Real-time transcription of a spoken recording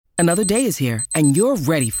Another day is here, and you're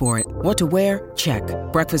ready for it. What to wear? Check.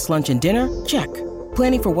 Breakfast, lunch, and dinner? Check.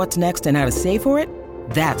 Planning for what's next and how to save for it?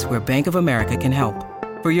 That's where Bank of America can help.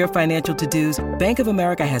 For your financial to-dos, Bank of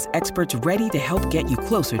America has experts ready to help get you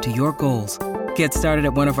closer to your goals. Get started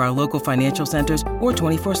at one of our local financial centers or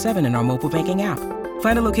 24/7 in our mobile banking app.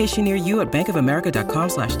 Find a location near you at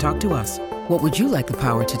bankofamerica.com/talktous. What would you like the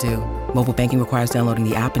power to do? Mobile banking requires downloading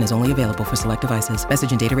the app and is only available for select devices.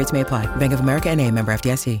 Message and data rates may apply. Bank of America N.A., member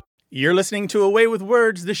FDIC. You're listening to A Way with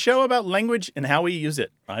Words, the show about language and how we use it.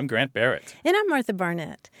 I'm Grant Barrett. And I'm Martha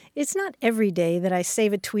Barnett. It's not every day that I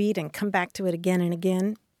save a tweet and come back to it again and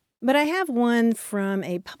again, but I have one from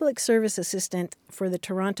a public service assistant for the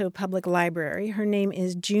Toronto Public Library. Her name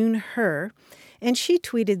is June Herr, and she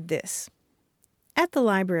tweeted this. At the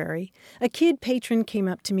library, a kid patron came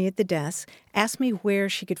up to me at the desk, asked me where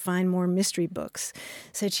she could find more mystery books,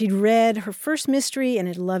 said she'd read her first mystery and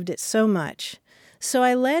had loved it so much. So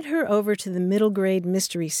I led her over to the middle grade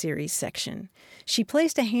mystery series section. She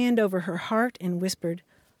placed a hand over her heart and whispered,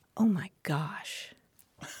 "Oh my gosh."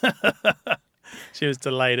 She was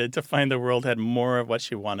delighted to find the world had more of what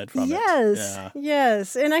she wanted from it.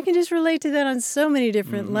 Yes. And I can just relate to that on so many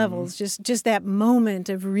different levels. Just that moment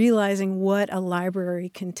of realizing what a library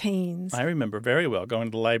contains. I remember very well going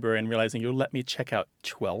to the library and realizing you'll let me check out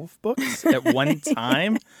 12 books at one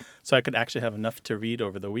time so I could actually have enough to read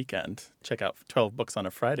over the weekend. Check out 12 books on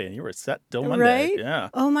a Friday and you were set till Monday. Right? Yeah.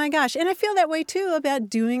 Oh my gosh. And I feel that way too about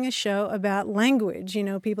doing a show about language. You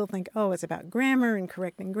know, people think, oh, it's about grammar and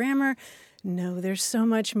correcting grammar. No, there's so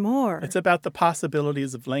much more. It's about the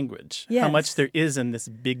possibilities of language. Yes. How much there is in this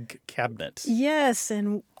big cabinet. Yes,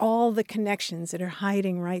 and all the connections that are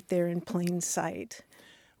hiding right there in plain sight.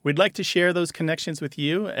 We'd like to share those connections with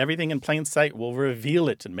you. Everything in Plain Sight will reveal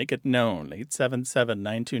it and make it known.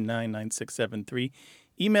 877-929-9673.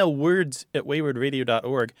 Email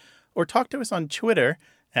words@waywardradio.org or talk to us on Twitter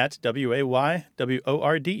at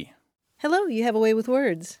WAYWORD. Hello, you have a way with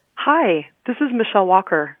words. Hi, this is Michelle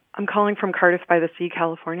Walker. I'm calling from Cardiff by the Sea,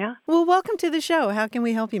 California. Well, welcome to the show. How can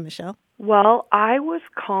we help you, Michelle? Well, I was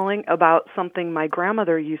calling about something my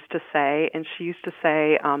grandmother used to say, and she used to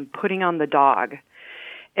say, putting on the dog.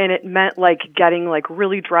 And it meant getting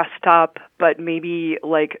really dressed up, but maybe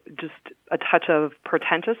just a touch of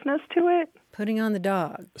pretentiousness to it. Putting on the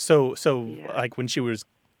dog. So when she was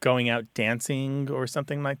going out dancing or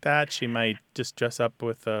something like that, she might just dress up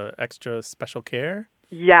with extra special care?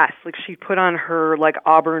 Yes, she'd put on her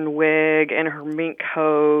auburn wig and her mink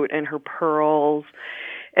coat and her pearls.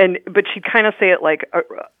 But she'd kind of say it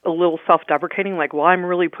a little self-deprecating, well, I'm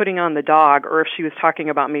really putting on the dog. Or if she was talking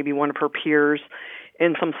about maybe one of her peers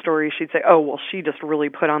in some story, she'd say, oh, well, she just really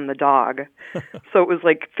put on the dog. So it was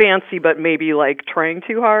fancy, but maybe trying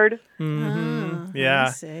too hard. Mm-hmm. Oh, yeah. I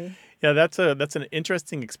see. Yeah, that's an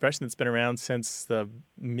interesting expression that's been around since the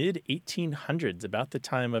mid-1800s, about the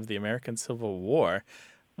time of the American Civil War.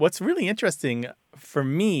 What's really interesting for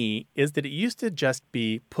me is that it used to just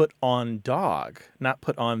be put on dog, not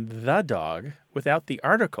put on the dog, without the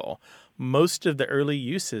article. Most of the early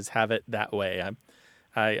uses have it that way.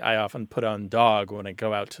 I often put on dog when I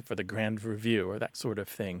go out for the grand review or that sort of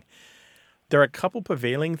thing. There are a couple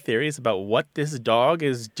prevailing theories about what this dog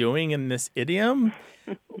is doing in this idiom.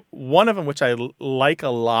 One of them, which I like a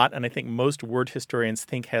lot, and I think most word historians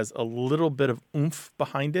think has a little bit of oomph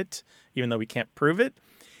behind it, even though we can't prove it,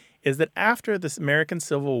 is that after this American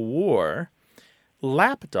Civil War,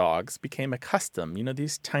 lap dogs became a custom. You know,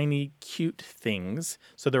 these tiny, cute things.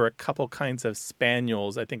 So there were a couple kinds of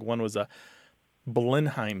spaniels. I think one was a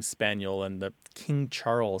Blenheim Spaniel and the King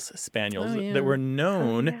Charles Spaniels that were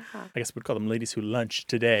known, I guess we'd call them ladies who lunch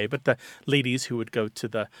today, but the ladies who would go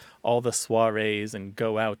to all the soirees and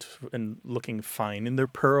go out and looking fine in their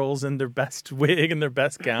pearls and their best wig and their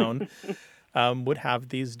best gown would have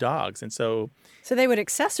these dogs. And so they would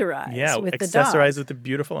accessorize with the dog. Accessorize with the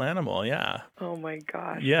beautiful animal, yeah. Oh, my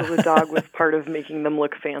gosh. Yeah. So the dog was part of making them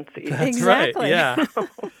look fancy. That's exactly. Right, yeah.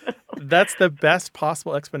 That's the best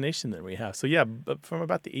possible explanation that we have. So, yeah, from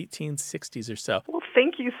about the 1860s or so. Well,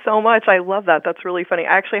 thank you so much. I love that. That's really funny.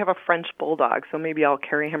 I actually have a French bulldog, so maybe I'll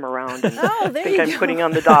carry him around and think I'm putting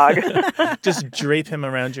on the dog. Just drape him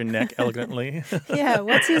around your neck elegantly. Yeah,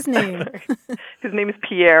 what's his name? His name is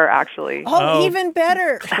Pierre, actually. Oh, even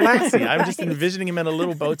better. Classy. I'm just envisioning him in a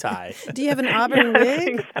little bow tie. Do you have an auburn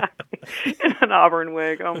wig? Exactly. An auburn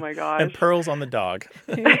wig. Oh, my gosh. And pearls on the dog.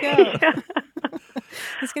 Here you go. Yeah.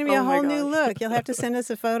 It's going to be a whole new look. You'll have to send us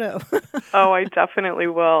a photo. Oh, I definitely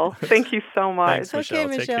will. Thank you so much. Thanks, Michelle.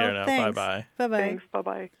 Okay, Take care now. Thanks. Bye-bye. Bye-bye. Thanks.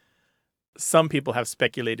 Bye-bye. Some people have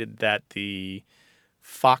speculated that the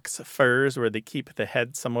fox furs where they keep the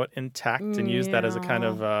head somewhat intact and use that as a kind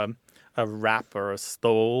of a wrap or a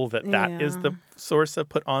stole, that is the source of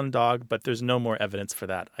put on dog, but there's no more evidence for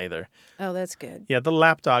that either. Oh, that's good. Yeah, the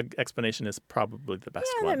lapdog explanation is probably the best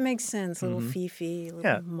one. Yeah, that makes sense. Little Fifi,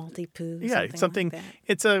 little Maltipoo. Yeah, something like that.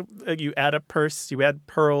 it's you add a purse, you add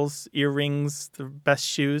pearls, earrings, the best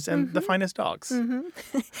shoes, and the finest dogs.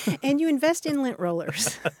 And you invest in lint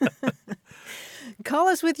rollers. Call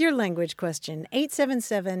us with your language question,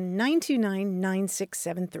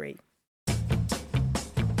 877-929-9673.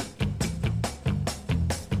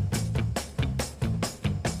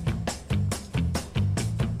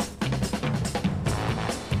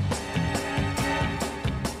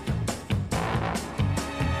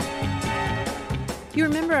 You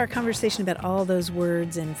remember our conversation about all those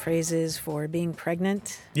words and phrases for being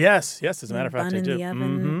pregnant? Yes, as a matter of fact, Bun I in do. the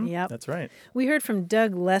oven. Yep. That's right. We heard from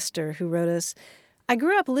Doug Lester, who wrote us, I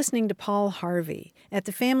grew up listening to Paul Harvey. At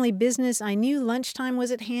the family business, I knew lunchtime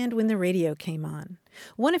was at hand when the radio came on.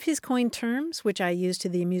 One of his coined terms, which I use to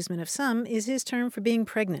the amusement of some, is his term for being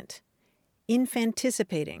pregnant.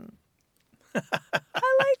 Infanticipating. I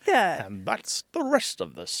like that. And that's the rest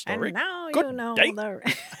of the story. And now Good you know day.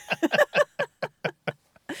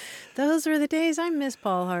 Those were the days I miss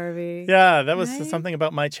Paul Harvey. Yeah, that was Right? something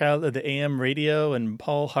about my childhood, the AM radio and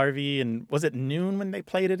Paul Harvey. And was it noon when they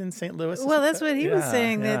played it in St. Louis? Well, that's what he was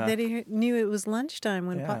saying, yeah. that he knew it was lunchtime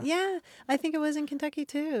when Paul... Yeah, I think it was in Kentucky,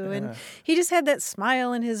 too. Yeah. And he just had that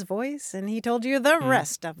smile in his voice, and he told you the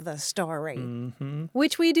rest of the story,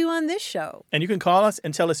 which we do on this show. And you can call us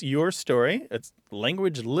and tell us your story. It's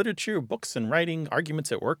language, literature, books and writing,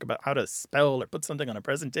 arguments at work about how to spell or put something on a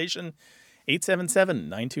presentation.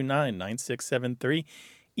 877-929-9673.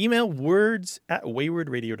 Email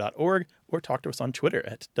words@waywardradio.org or talk to us on Twitter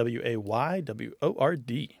at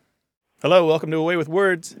WAYWORD. Hello, welcome to Away with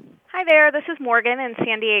Words. Hi there, this is Morgan in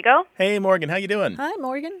San Diego. Hey, Morgan, how you doing? Hi,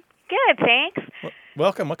 Morgan. Good, thanks.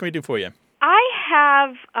 Welcome. What can we do for you? I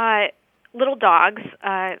have little dogs,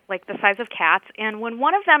 like the size of cats, and when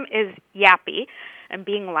one of them is yappy and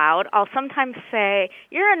being loud, I'll sometimes say,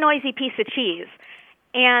 "You're a noisy piece of cheese."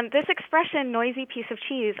 And this expression, noisy piece of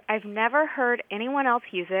cheese, I've never heard anyone else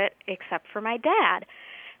use it except for my dad.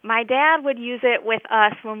 My dad would use it with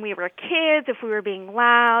us when we were kids. If we were being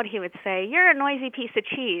loud, he would say, "You're a noisy piece of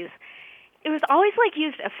cheese." It was always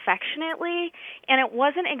used affectionately, and it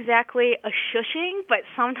wasn't exactly a shushing, but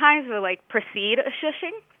sometimes it would precede a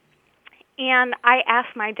shushing. And I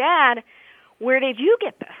asked my dad, "Where did you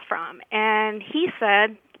get this from?" And he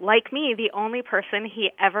said, like me, the only person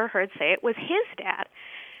he ever heard say it was his dad.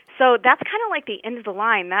 So that's kind of like the end of the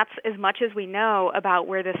line. That's as much as we know about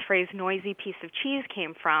where this phrase noisy piece of cheese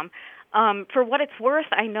came from. For what it's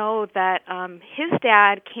worth, I know that his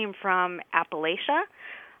dad came from Appalachia,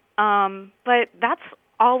 but that's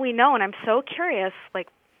all we know, and I'm so curious,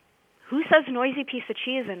 who says noisy piece of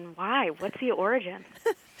cheese and why? What's the origin?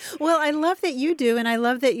 Well, I love that you do, and I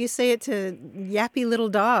love that you say it to yappy little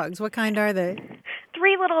dogs. What kind are they?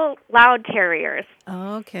 3 little loud terriers.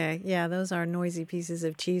 Oh, okay. Yeah, those are noisy pieces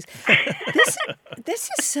of cheese. This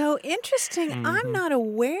is so interesting. I'm not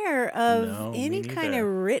aware of any kind of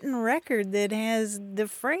written record that has the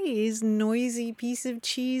phrase noisy piece of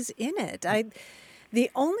cheese in it. The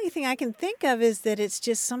only thing I can think of is that it's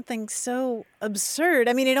just something so absurd.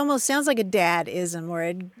 I mean, it almost sounds like a dad-ism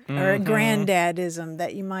or a granddad-ism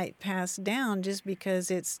that you might pass down just because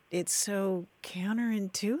it's so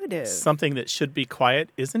counterintuitive. Something that should be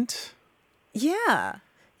quiet isn't? Yeah.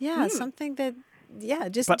 Yeah, something that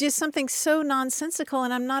just something so nonsensical,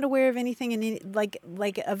 and I'm not aware of anything in any, like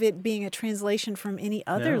of it being a translation from any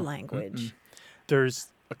other language. There's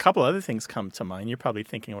a couple other things come to mind. You're probably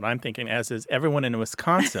thinking what I'm thinking, as is everyone in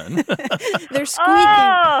Wisconsin. They're squeaking.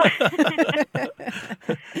 Oh!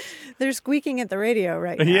 They're squeaking at the radio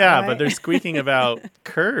right now. Yeah, right? but they're squeaking about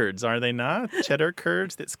curds, are they not? Cheddar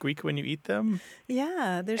curds that squeak when you eat them?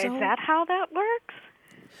 Yeah. Is that how that works?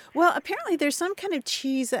 Well, apparently there's some kind of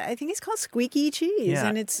cheese. I think it's called squeaky cheese,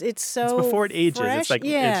 and it's so it's before it ages. fresh. It's like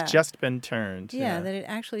it's just been turned. Yeah, that it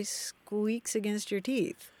actually squeaks against your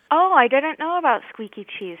teeth. Oh, I didn't know about squeaky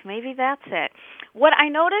cheese. Maybe that's it. What I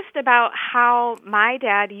noticed about how my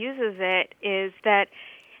dad uses it is that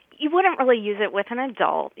you wouldn't really use it with an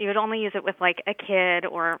adult. You would only use it with a kid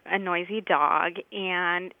or a noisy dog,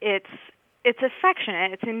 and it's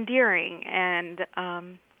affectionate, it's endearing, and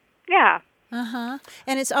yeah. Uh-huh.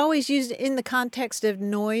 And it's always used in the context of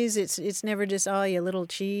noise. It's never just, oh, you little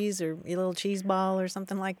cheese or you little cheese ball or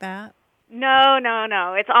something like that. No.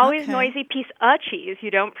 It's always Okay. noisy piece of cheese. You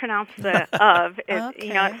don't pronounce the of. It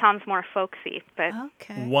Okay. sounds more folksy. But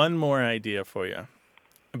Okay. One more idea for you.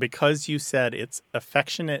 because you said it's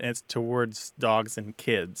affectionate and it's towards dogs and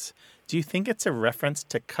kids, do you think it's a reference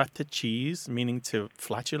to cut the cheese, meaning to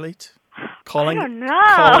flatulate? I don't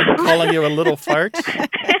know. Calling you a little fart?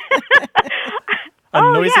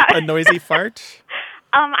 A noisy fart?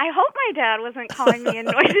 I hope my dad wasn't calling me a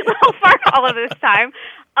noisy little fart all of this time.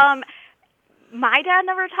 My dad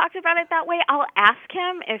never talked about it that way. I'll ask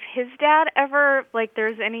him if his dad ever,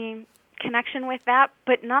 there's any connection with that,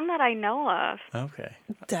 but none that I know of. Okay.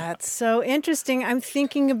 That's so interesting. I'm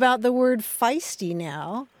thinking about the word feisty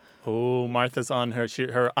now. Oh, Martha's on her.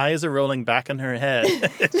 Her eyes are rolling back in her head.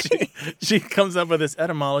 she comes up with this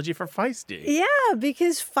etymology for feisty. Yeah,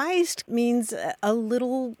 because feist means a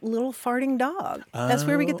little farting dog. That's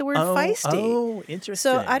where we get the word feisty. Oh, interesting.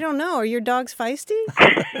 So I don't know. Are your dogs feisty?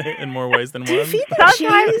 In more ways than one. Do you feed them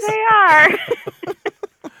Sometimes cheese? they are.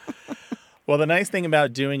 Well, the nice thing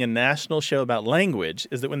about doing a national show about language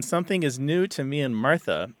is that when something is new to me and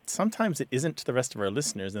Martha, sometimes it isn't to the rest of our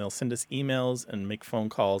listeners, and they'll send us emails and make phone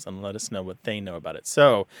calls and let us know what they know about it.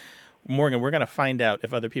 So, Morgan, we're going to find out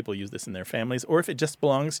if other people use this in their families or if it just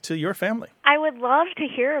belongs to your family. I would love to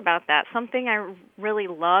hear about that. Something I really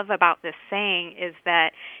love about this saying is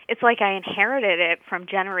that it's like I inherited it from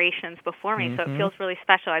generations before me, so it feels really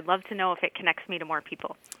special. I'd love to know if it connects me to more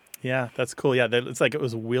people. Yeah, that's cool. Yeah, it's like it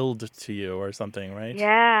was willed to you or something, right?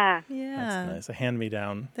 Yeah. Yeah. That's nice. A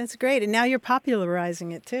hand-me-down. That's great. And now you're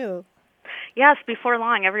popularizing it, too. Yes, before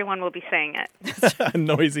long, everyone will be saying it. A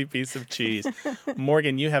noisy piece of cheese.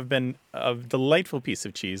 Morgan, you have been a delightful piece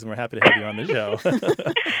of cheese, and we're happy to have you on the show.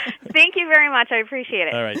 Thank you very much. I appreciate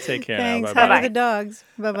it. All right, take care Thanks. now. How Bye-bye. are the dogs?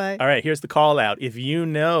 Bye-bye. All right, here's the call out. If you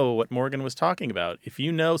know what Morgan was talking about, if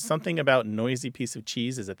you know something about noisy piece of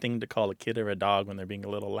cheese is a thing to call a kid or a dog when they're being a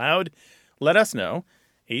little loud, let us know.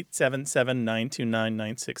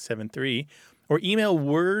 877-929-9673 or email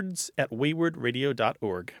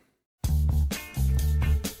words@waywardradio.org.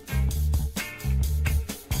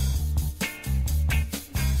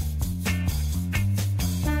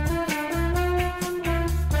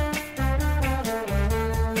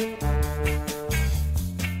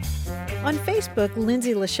 On Facebook,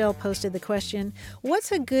 Lindsay Lachelle posted the question,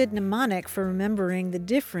 what's a good mnemonic for remembering the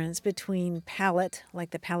difference between palate,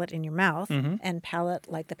 like the palate in your mouth, and palate,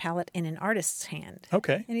 like the palate in an artist's hand?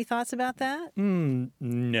 Okay. Any thoughts about that?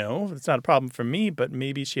 No, it's not a problem for me, but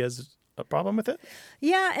maybe she has a problem with it?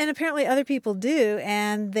 Yeah, and apparently other people do,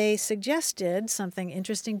 and they suggested something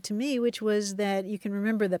interesting to me, which was that you can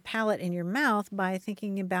remember the palate in your mouth by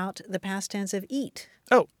thinking about the past tense of eat.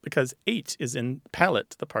 Oh, because ate is in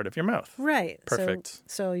palate, the part of your mouth. Right. Perfect.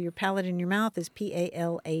 So your palate in your mouth is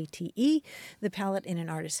P-A-L-A-T-E. The palate in an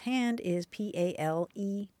artist's hand is P-A-L-E-T-T-E.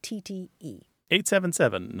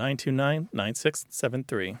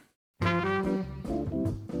 877-929-9673.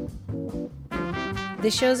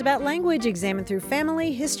 This show's about language examined through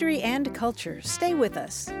family, history, and culture. Stay with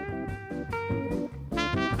us.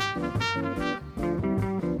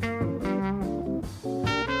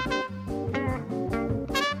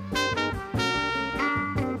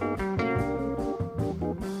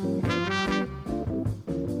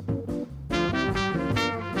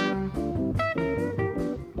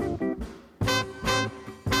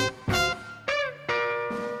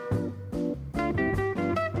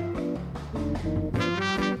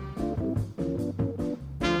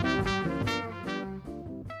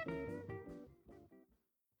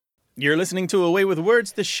 You're listening to Away with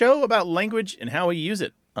Words, the show about language and how we use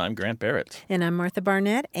it. I'm Grant Barrett. And I'm Martha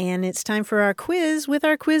Barnett, and it's time for our quiz with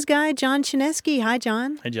our quiz guy, John Chinesky. Hi,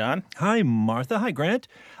 John. Hi, John. Hi, Martha. Hi, Grant.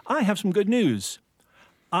 I have some good news.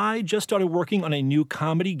 I just started working on a new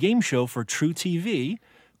comedy game show for True TV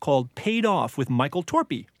called Paid Off with Michael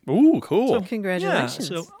Torpy. Ooh, cool. So congratulations.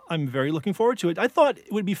 Yeah, so I'm very looking forward to it. I thought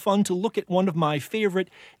it would be fun to look at one of my favorite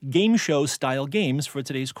game show style games for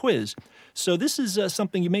today's quiz. So this is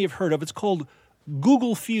something you may have heard of. It's called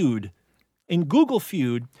Google Feud. In Google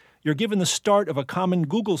Feud, you're given the start of a common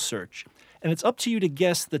Google search, and it's up to you to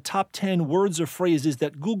guess the top 10 words or phrases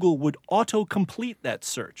that Google would auto-complete that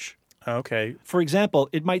search. Okay. For example,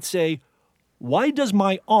 it might say, why does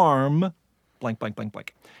my arm blank, blank, blank,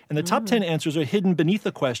 blank. And the top 10 answers are hidden beneath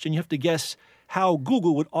the question. You have to guess how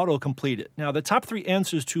Google would auto-complete it. Now, the top 3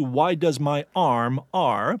 answers to why does my arm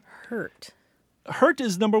are... Hurt. Hurt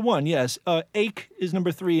is number 1, yes. Ache is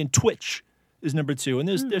number 3, and twitch is number 2. And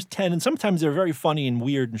there's 10, and sometimes they're very funny and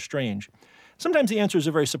weird and strange. Sometimes the answers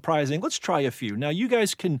are very surprising. Let's try a few. Now, you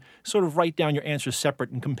guys can sort of write down your answers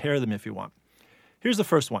separate and compare them if you want. Here's the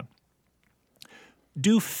first one.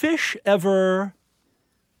 Do fish ever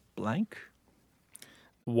blank?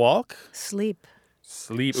 Walk, Sleep.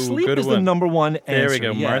 Sleep. Ooh, Sleep good is one. the number one answer. There we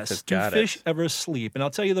go. Yes. Martha's got Do fish it. ever sleep? And I'll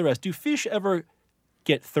tell you the rest. Do fish ever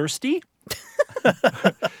get thirsty?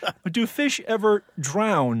 Do fish ever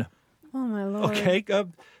drown? Oh, my Lord. Okay,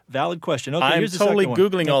 valid question. Okay, I'm here's the totally second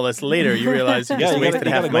one. Googling all this later. You realize you Yeah, just you gotta- wasted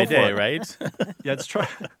you half gotta of my go for day, it. right? Yeah, let's try.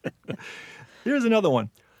 Here's another one.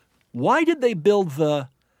 Why did they build the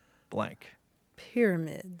blank?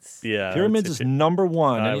 Pyramids. Yeah. Pyramids is number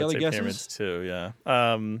one. I Any would other say guesses? pyramids too,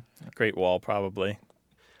 yeah. Great Wall, probably.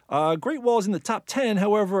 Great Wall is in the top 10.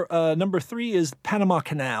 However, number 3 is Panama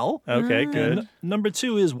Canal. Okay, good. And number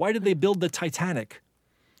 2 is why did they build the Titanic?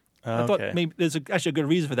 I thought Okay. maybe there's actually a good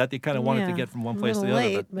reason for that. They kind of wanted to Yeah, get from one a place to the little other.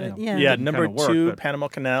 late, but, you but know, yeah. Yeah, didn't number kinda work, 2, but Panama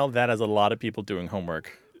Canal, that has a lot of people doing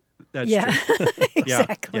homework. that's Yeah, true.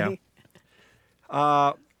 exactly.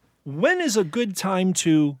 When is a good time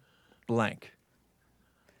to blank?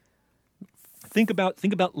 Think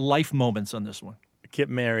about life moments on this one. Get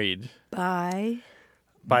married. Buy.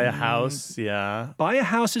 Buy a house, yeah. Buy a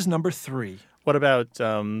house is number 3. What about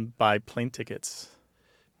buy plane tickets?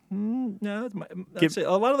 No, I'd say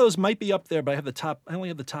a lot of those might be up there, but I only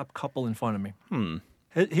have the top couple in front of me.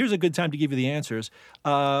 Here's a good time to give you the answers.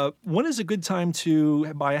 When is a good time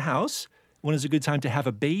to buy a house? When is a good time to have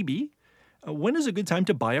a baby? When is a good time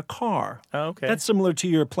to buy a car? Oh, okay. That's similar to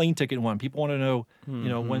your plane ticket one. People want to know,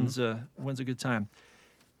 when's a good time.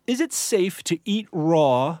 Is it safe to eat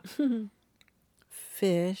raw?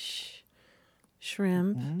 Fish.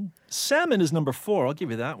 Shrimp. Salmon is number 4. I'll give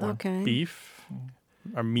you that one. Okay. beef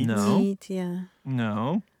or meat, No. Meat, yeah.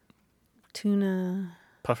 No. Tuna.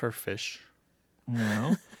 puffer fish.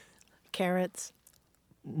 No. Carrots.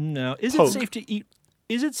 No. Is Poke. it safe to eat?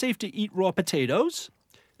 Is it safe to eat raw potatoes?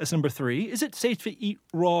 That's number 3. Is it safe to eat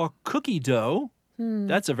raw cookie dough?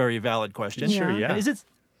 That's a very valid question. Sure, Yeah. yeah. And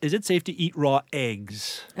is it safe to eat raw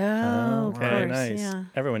eggs? Oh, of Okay, course. nice. Yeah.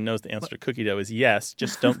 Everyone knows the answer to cookie dough is yes.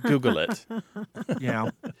 Just don't Google it. Yeah.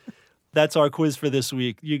 That's our quiz for this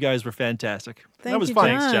week. You guys were fantastic. Thank that was you, fun.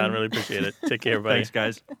 Thanks, John. Really appreciate it. Take care, buddy. Thanks,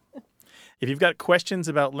 guys. If you've got questions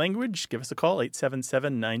about language, give us a call,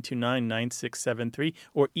 877-929-9673,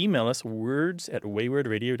 or email us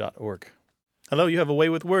words@waywardradio.org. Hello, you have a way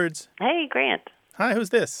with words. Hey, Grant. Hi, who's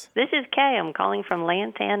this? This is Kay. I'm calling from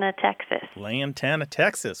Lantana, Texas. Lantana,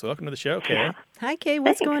 Texas. Welcome to the show, Kay. Hi, Kay.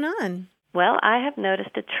 What's Thanks. going on? Well, I have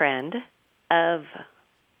noticed a trend of,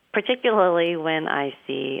 particularly when I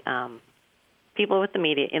see people with the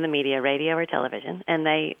media in the media, radio or television, and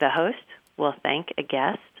the host will thank a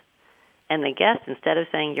guest, and the guest, instead of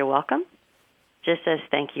saying "you're welcome," just says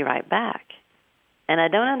 "thank you" right back. And I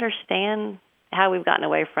don't understand how we've gotten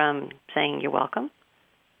away from saying "you're welcome,"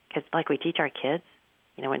 because like we teach our kids,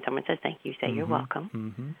 when someone says thank you, say "you're welcome."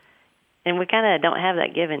 Mm-hmm. And we kind of don't have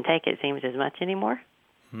that give and take, it seems, as much anymore.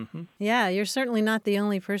 Yeah, you're certainly not the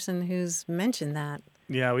only person who's mentioned that.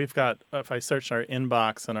 Yeah, we've got, if I search our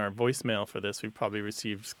inbox and our voicemail for this, we've probably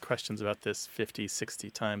received questions about this 50, 60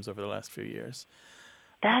 times over the last few years.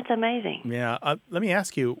 That's amazing. Yeah. Let me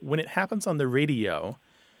ask you, when it happens on the radio,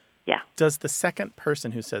 Yeah. does the second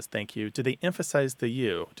person who says thank you, do they emphasize the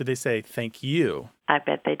you? Do they say thank you? I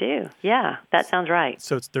bet they do. Yeah, that sounds right.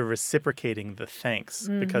 So they're reciprocating the thanks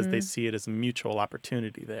because they see it as a mutual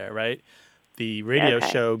opportunity there, right? The radio Okay.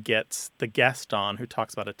 show gets the guest on who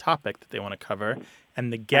talks about a topic that they want to cover,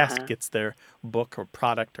 and the guest gets their book or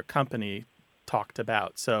product or company talked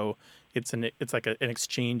about. So it's like an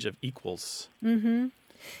exchange of equals.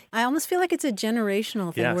 I almost feel like it's a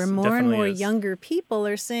generational thing Yes, where it more and definitely more is. younger people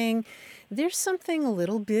are saying there's something a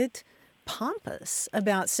little bit pompous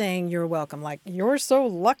about saying you're welcome. Like, you're so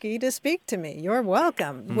lucky to speak to me. You're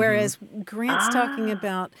welcome. Whereas Grant's talking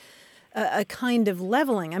about a kind of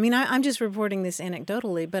leveling. I mean, I'm just reporting this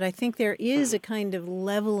anecdotally, but I think there is a kind of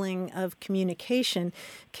leveling of communication.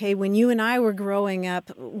 Okay, when you and I were growing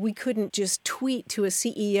up, we couldn't just tweet to a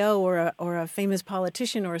CEO or a famous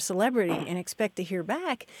politician or a celebrity and expect to hear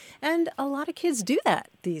back. And a lot of kids do that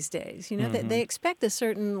these days. That they expect a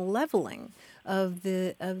certain leveling of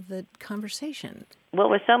the conversation. Well,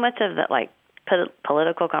 with so much of that,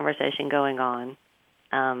 political conversation going on,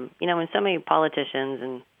 when so many politicians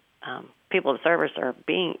and people of service are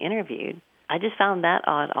being interviewed, I just found that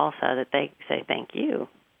odd also that they say thank you.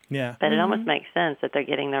 Yeah. But it almost makes sense that they're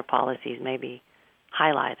getting their policies maybe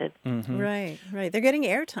highlighted. Right. They're getting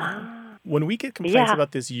airtime. When we get complaints Yeah.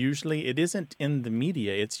 about this, usually it isn't in the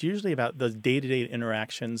media. It's usually about the day-to-day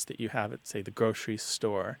interactions that you have at, say, the grocery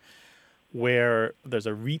store, where there's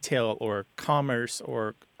a retail or commerce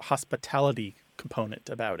or hospitality component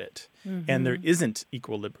about it. And there isn't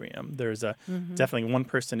equilibrium. There's definitely one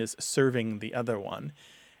person is serving the other one.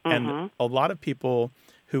 And a lot of people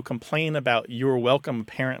who complain about "you're welcome"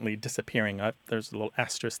 apparently disappearing. There's a little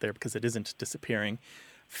asterisk there because it isn't disappearing.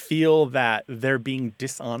 Feel that they're being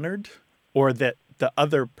dishonored or that the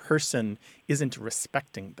other person isn't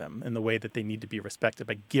respecting them in the way that they need to be respected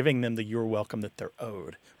by giving them the "you're welcome" that they're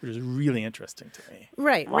owed, which is really interesting to me.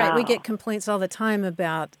 Right. Wow. We get complaints all the time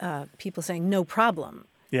about people saying no problem.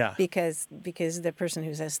 Yeah. Because the person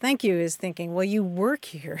who says thank you is thinking, well, you work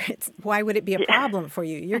here. Why would it be a problem for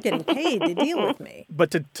you? You're getting paid to deal with me.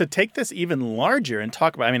 But to take this even larger and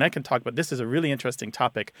talk about, I can talk about, this is a really interesting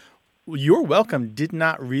topic. "You're welcome" did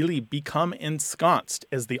not really become ensconced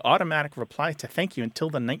as the automatic reply to thank you until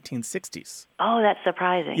the 1960s. Oh, that's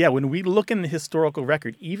surprising. Yeah, when we look in the historical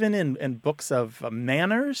record, even in books of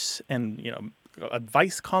manners and,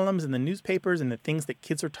 advice columns in the newspapers and the things that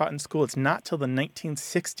kids are taught in school, it's not till the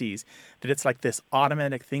 1960s that it's like this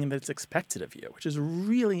automatic thing that's expected of you, which is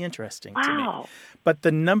really interesting to me. Wow. But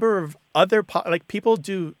the number of other, people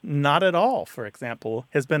do "not at all," for example,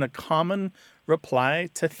 has been a common reply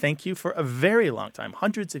to thank you for a very long time,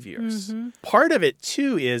 hundreds of years. Part of it,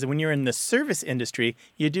 too, is when you're in the service industry,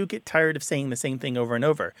 you do get tired of saying the same thing over and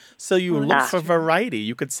over. So you look for variety.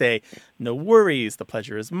 You could say, "No worries, the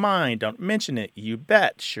pleasure is mine, don't mention it, you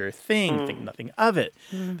bet, sure thing, think nothing of it."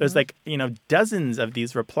 There's dozens of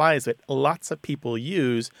these replies that lots of people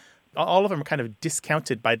use. All of them are kind of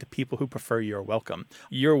discounted by the people who prefer "you're welcome."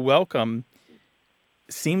 "You're welcome"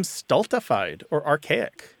 seems stultified or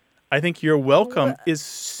archaic. I think "you're welcome" is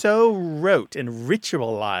so rote and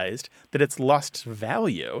ritualized that it's lost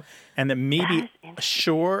value, and that maybe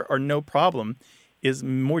 "sure" or "no problem" is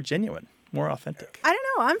more genuine, more authentic. I don't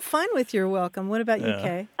know. I'm fine with "you're welcome." What about you,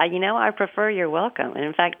 Kay? I prefer "you're welcome." And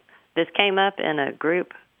in fact, this came up in a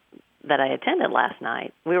group that I attended last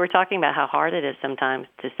night. We were talking about how hard it is sometimes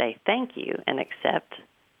to say thank you and accept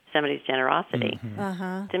somebody's generosity.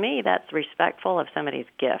 To me, that's respectful of somebody's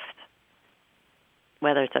gift,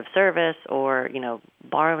 whether it's of service or,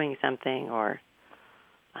 borrowing something or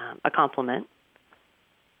a compliment.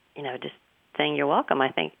 Just saying "you're welcome." I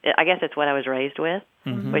guess it's what I was raised with,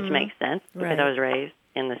 which makes sense because I was raised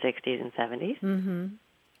in the 60s and 70s.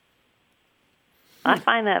 I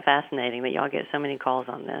find that fascinating that y'all get so many calls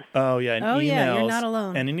on this. Oh, yeah. And emails. Yeah, you're not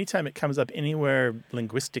alone. And anytime it comes up anywhere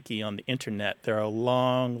linguistic-y on the internet, there are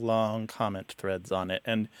long, long comment threads on it.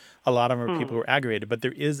 And a lot of them are people who are aggravated. But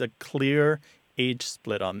there is a clear age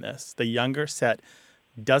split on this. The younger set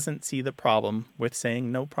doesn't see the problem with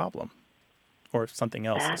saying "no problem" or something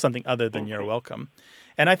else, something other than "you're welcome."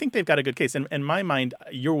 And I think they've got a good case. In my mind,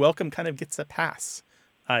 "you're welcome" kind of gets a pass.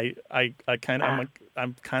 I'm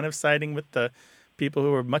kind of siding with the people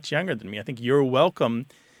who are much younger than me. I think "you're welcome,"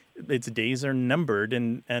 its days are numbered,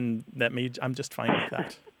 and I'm just fine with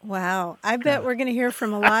that. Wow. I bet we're going to hear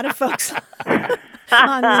from a lot of folks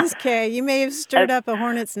on this, Kay. You may have stirred up a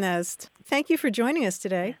hornet's nest. Thank you for joining us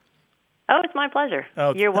today. Oh, it's my pleasure.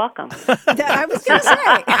 Oh, you're welcome. I was going to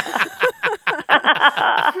say.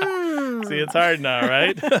 See, it's hard now,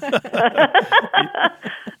 right?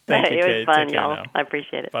 Thank you, it Kate. was fun, Take care y'all. now. I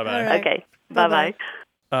appreciate it. Bye-bye. Right. Okay. Bye-bye. Bye-bye.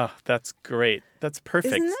 Oh, that's great. That's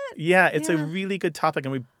perfect. Isn't it? Yeah, it's a really good topic,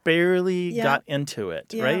 and we barely got into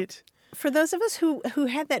it, right? For those of us who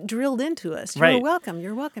had that drilled into us, Right. you're welcome,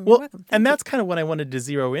 you're welcome, Well, you're welcome. and that's kind of what I wanted to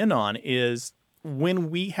zero in on is when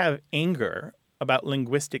we have anger about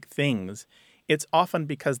linguistic things, it's often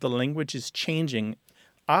because the language is changing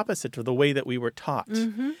opposite to the way that we were taught.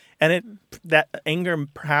 And that anger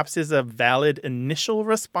perhaps is a valid initial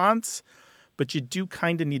response, but you do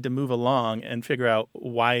kind of need to move along and figure out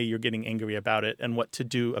why you're getting angry about it and what to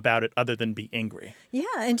do about it other than be angry. Yeah,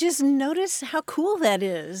 and just notice how cool that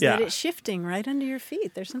is, that Yeah. it's shifting right under your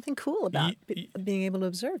feet. There's something cool about being able to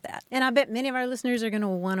observe that. And I bet many of our listeners are going to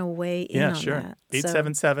want to weigh in on that.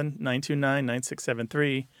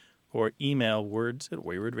 877-929-9673 or email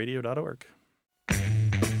words@waywardradio.org.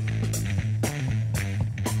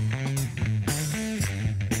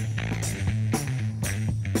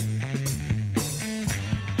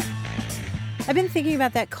 I've been thinking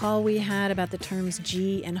about that call we had about the terms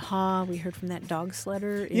 "gee" and "haw." We heard from that dog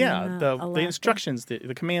sledder in the Alaska. instructions,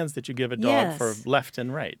 the commands that you give a dog for left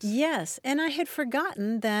and right. Yes, and I had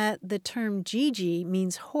forgotten that the term "gee"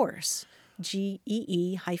 means horse,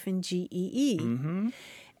 Gee-Gee.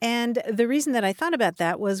 And the reason that I thought about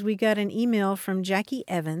that was we got an email from Jackie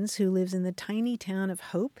Evans, who lives in the tiny town of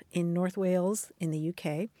Hope in North Wales in the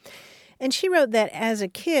UK. And she wrote that as a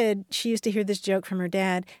kid, she used to hear this joke from her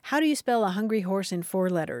dad: how do you spell a hungry horse in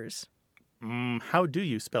 4 letters? How do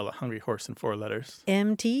you spell a hungry horse in 4 letters?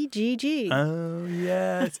 M-T-G-G. Oh,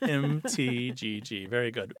 yes, M-T-G-G.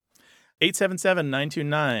 Very good.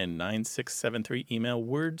 877-929-9673. Email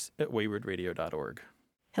words@waywardradio.org.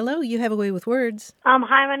 Hello, you have a way with words. Hi,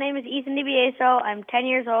 my name is Ethan DiBieso. I'm 10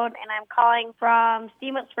 years old, and I'm calling from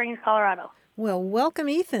Steamboat Springs, Colorado. Well, welcome,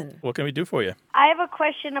 Ethan. What can we do for you? I have a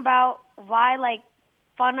question about why,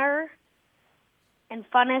 funner and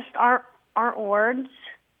funnest aren't words.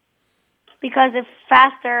 Because if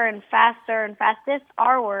faster and faster and fastest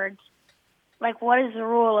are words, what is the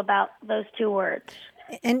rule about those two words?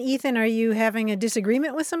 And Ethan, are you having a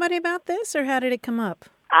disagreement with somebody about this, or how did it come up?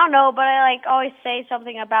 I don't know, but I always say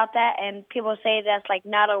something about that, and people say that's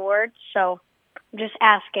not a word, so I'm just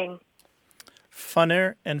asking.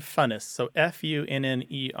 Funner and funnest. So Funner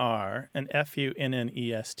and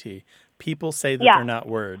Funnest. People say that they're not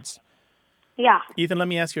words. Yeah. Ethan, let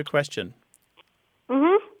me ask you a question.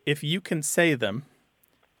 Mm-hmm. If you can say them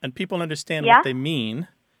and people understand what they mean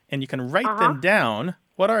and you can write them down,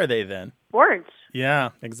 what are they then? Words.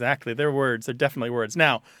 Yeah, exactly. They're words. They're definitely words.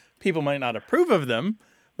 Now, people might not approve of them,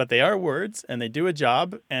 but they are words and they do a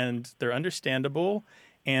job and they're understandable.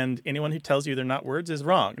 And anyone who tells you they're not words is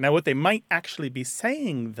wrong. Now, what they might actually be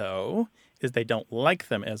saying, though, is they don't like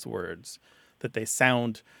them as words, that they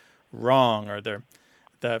sound wrong, or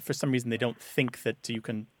for some reason they don't think that you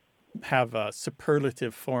can have a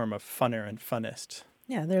superlative form of funner and funnest.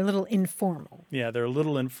 Yeah, they're a little informal. Yeah, they're a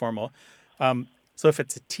little informal. So if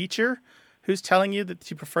it's a teacher who's telling you that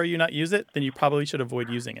you prefer you not use it, then you probably should avoid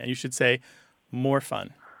using it. You should say more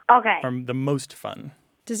fun. Okay. Or the most fun.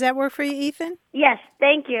 Does that work for you, Ethan? Yes,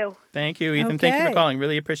 thank you. Thank you, Ethan. Thank you for calling.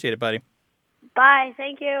 Really appreciate it, buddy. Bye,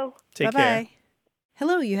 thank you. Take Bye-bye. care.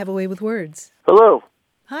 Hello, you have a way with words. Hello.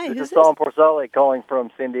 Hi, This who's is this? Saul Porzale calling from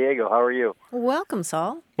San Diego. How are you? Welcome,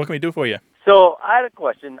 Saul. What can we do for you? So I had a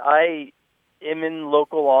question. I am in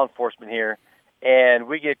local law enforcement here, and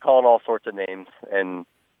we get called all sorts of names, and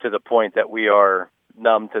to the point that we are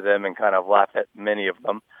numb to them and kind of laugh at many of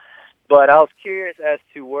them. But I was curious as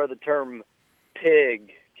to where the term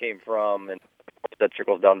pig came from, and that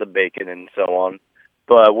trickles down to bacon and so on.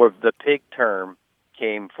 But where the pig term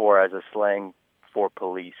came for as a slang for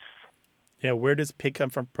police. Yeah, where does pig come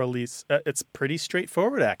from, police? It's pretty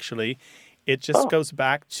straightforward, actually. It just goes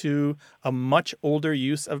back to a much older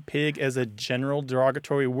use of pig as a general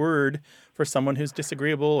derogatory word for someone who's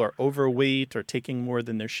disagreeable or overweight or taking more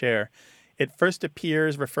than their share. It first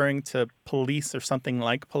appears referring to police or something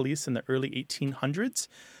like police in the early 1800s.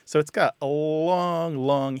 So it's got a long,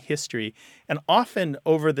 long history. And often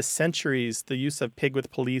over the centuries, the use of pig with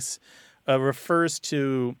police refers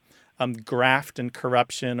to graft and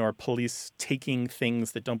corruption, or police taking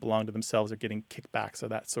things that don't belong to themselves or getting kickbacks or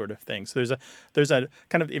that sort of thing. So there's a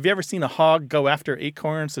kind of, have you ever seen a hog go after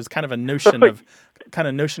acorns? There's kind of a notion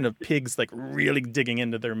of pigs really digging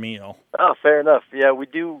into their meal. Oh, fair enough. Yeah, we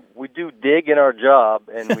do dig in our job,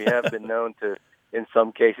 and we have been known to, in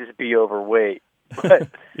some cases, be overweight. But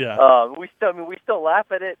we still laugh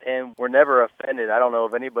at it, and we're never offended. I don't know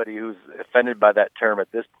of anybody who's offended by that term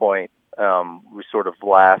at this point. We sort of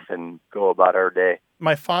laugh and go about our day.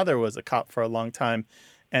 My father was a cop for a long time,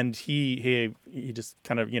 and he just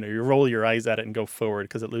kind of, you roll your eyes at it and go forward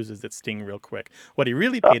because it loses its sting real quick. What he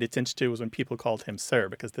really paid attention to was when people called him sir,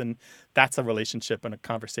 because then that's a relationship and a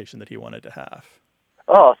conversation that he wanted to have.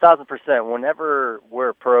 Oh, 1,000%. Whenever we're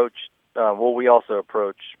approached, we also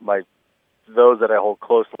approach those that I hold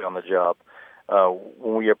closely on the job.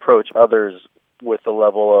 When we approach others with a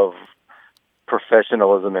level of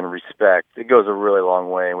professionalism and respect, it goes a really long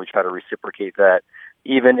way, and we try to reciprocate that,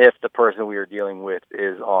 even if the person we are dealing with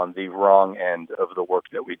is on the wrong end of the work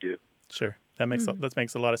that we do. Sure. That makes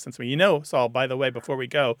a lot of sense to me. Saul, by the way, before we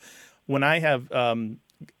go, when I have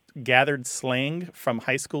gathered slang from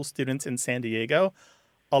high school students in San Diego,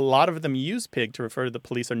 a lot of them use pig to refer to the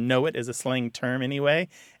police or know it as a slang term anyway,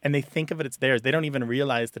 and they think of it as theirs. They don't even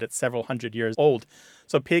realize that it's several hundred years old.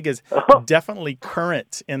 So pig is definitely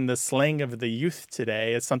current in the slang of the youth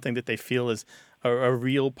today. It's something that they feel is a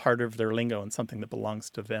real part of their lingo and something that belongs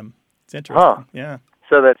to them. It's interesting. Yeah.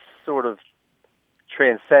 So that's sort of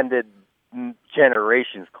transcended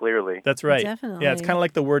generations, clearly. That's right. Definitely. Yeah, it's kind of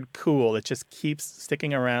like the word cool. It just keeps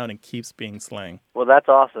sticking around and keeps being slang. Well, that's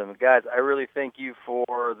awesome. Guys, I really thank you for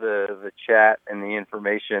the chat and the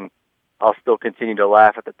information. I'll still continue to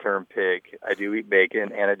laugh at the term pig. I do eat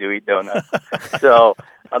bacon, and I do eat donuts. So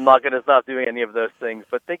I'm not going to stop doing any of those things.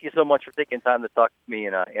 But thank you so much for taking time to talk to me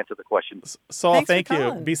and answer the questions. Saul, thank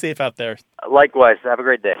you. Be safe out there. Likewise. Have a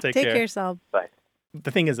great day. Take care, Saul. Bye. The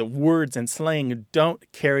thing is that words and slang don't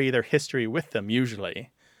carry their history with them usually.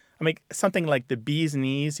 I mean, something like the bee's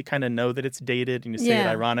knees, you kind of know that it's dated and you say it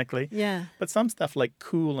ironically. Yeah. But some stuff like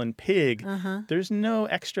cool and pig, there's no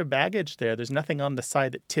extra baggage there. There's nothing on the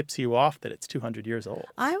side that tips you off that it's 200 years old.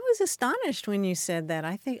 I was astonished when you said that.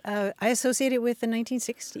 I think I associate it with the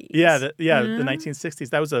 1960s. Yeah, the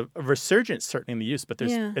 1960s. That was a resurgence, certainly, in the use, but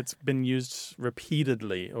it's been used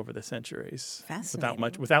repeatedly over the centuries.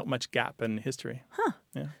 Fascinating. Without much gap in history. Huh.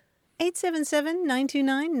 Yeah.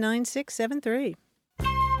 877-929-9673.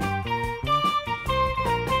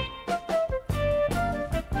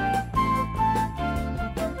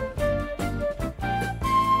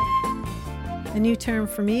 A new term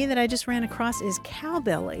for me that I just ran across is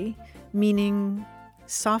cowbelly, meaning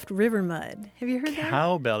soft river mud. Have you heard that?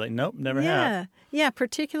 Cowbelly. Nope, never have. Yeah,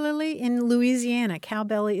 particularly in Louisiana.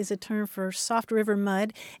 Cowbelly is a term for soft river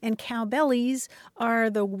mud, and cowbellies are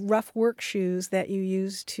the rough work shoes that you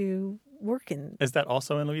use to work in. Is that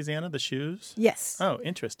also in Louisiana, the shoes? Yes. Oh,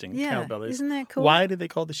 interesting. Yeah. Cowbellies. Isn't that cool? Why do they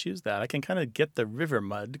call the shoes that? I can kind of get the river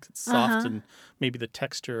mud. It's soft and maybe the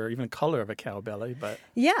texture or even color of a cowbelly, but...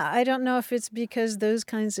 Yeah, I don't know if it's because those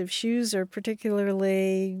kinds of shoes are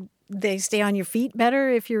particularly... They stay on your feet better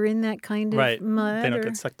if you're in that kind of mud. They don't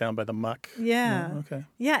get sucked down by the muck. Yeah. Oh, okay.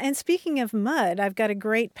 Yeah, and speaking of mud, I've got a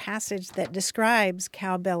great passage that describes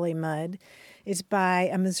cowbelly mud. It's by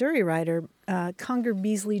a Missouri writer, Conger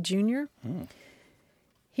Beasley Jr.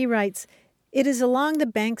 He writes, "It is along the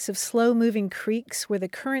banks of slow-moving creeks where the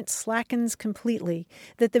current slackens completely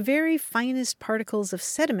that the very finest particles of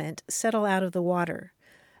sediment settle out of the water.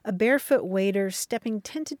 A barefoot wader stepping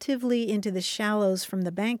tentatively into the shallows from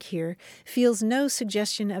the bank here feels no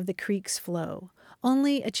suggestion of the creek's flow,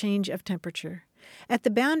 only a change of temperature. At the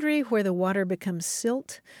boundary where the water becomes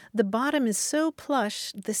silt, the bottom is so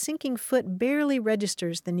plush the sinking foot barely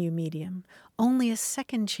registers the new medium, only a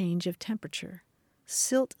second change of temperature.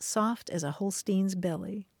 Silt soft as a Holstein's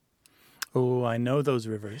belly." Oh, I know those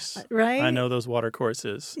rivers. Right? I know those water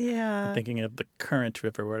courses. Yeah. I'm thinking of the Current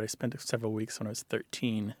River where I spent several weeks when I was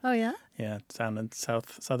 13. Oh, yeah? Yeah, it's down in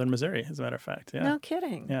southern Missouri, as a matter of fact. Yeah. No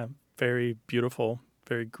kidding. Yeah, very beautiful,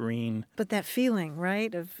 very green. But that feeling,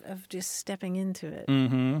 right, of just stepping into it.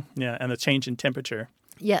 Mm-hmm. Yeah, and the change in temperature.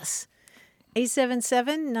 Yes.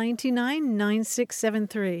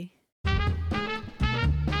 877-929-9673.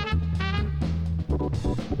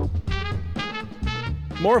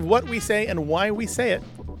 More of what we say and why we say it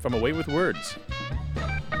from Away with Words.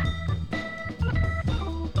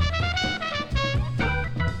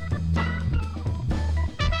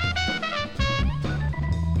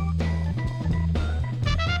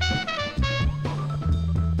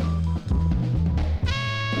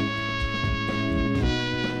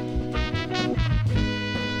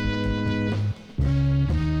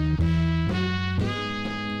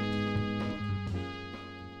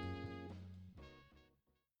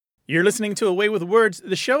 You're listening to Away with Words,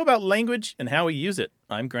 the show about language and how we use it.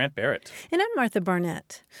 I'm Grant Barrett. And I'm Martha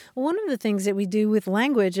Barnett. One of the things that we do with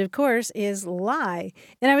language, of course, is lie.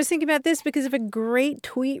 And I was thinking about this because of a great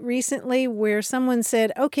tweet recently where someone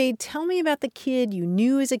said, okay, tell me about the kid you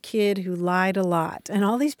knew as a kid who lied a lot. And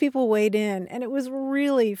all these people weighed in, and it was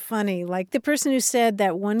really funny. Like the person who said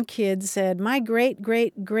that one kid said, my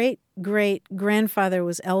great-great-great-grandfather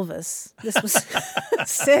was Elvis. This was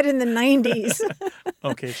said in the 90s.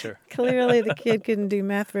 Okay, sure. Clearly the kid couldn't do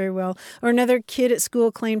math very well. Or another kid at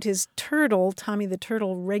school claimed his turtle, Tommy the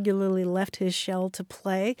turtle, regularly left his shell to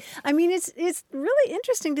play. I mean, it's really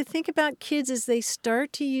interesting to think about kids as they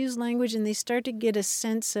start to use language and they start to get a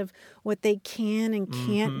sense of what they can and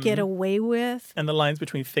can't get away with. And the lines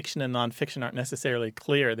between fiction and nonfiction aren't necessarily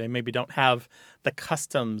clear. They maybe don't have the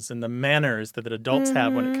customs and the manners that adults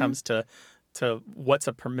have when it comes to what's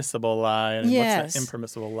a permissible lie and what's an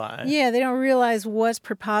impermissible lie. Yeah, they don't realize what's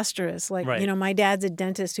preposterous. Like, Right. you know, my dad's a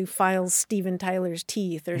dentist who files Steven Tyler's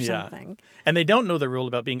teeth or something. And they don't know the rule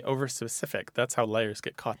about being over-specific. That's how liars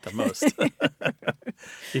get caught the most.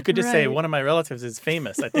 You could just say, Right. one of my relatives is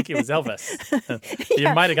famous. I think he was Elvis.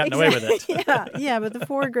 You might have gotten away with it. Yeah, but the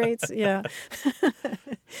four greats, yeah.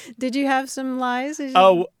 Did you have some lies?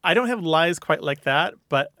 Oh, I don't have lies quite like that,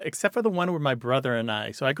 but except for the one where my brother and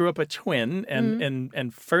I. So I grew up a twin, and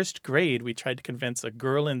in first grade, we tried to convince a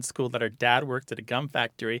girl in school that her dad worked at a gum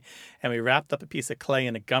factory, and we wrapped up a piece of clay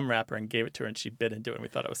in a gum wrapper and gave it to her, and she bit into it, and we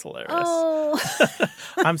thought it was hilarious. Oh.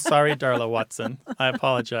 I'm sorry, Darla Watson. I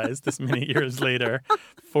apologize this many years later.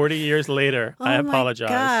 40 years later, I apologize.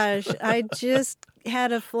 Oh, my gosh. I just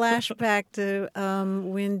had a flashback to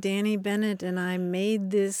when Danny Bennett and I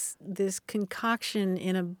made this concoction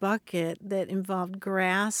in a bucket that involved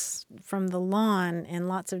grass from the lawn and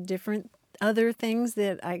lots of different other things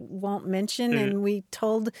that I won't mention. And we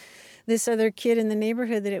told this other kid in the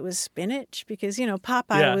neighborhood that it was spinach because,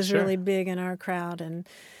 Popeye was really big in our crowd. And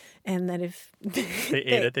that if they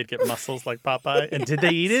ate it, they'd get muscles like Popeye. And did they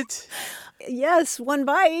eat it? Yes, one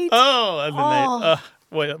bite. Oh, and then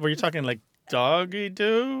were you talking like doggy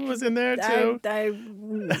doo was in there too?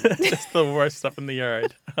 Just the worst stuff in the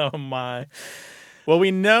yard. Oh my. Well,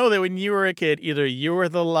 we know that when you were a kid, either you were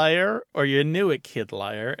the liar or you knew a kid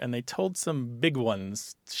liar, and they told some big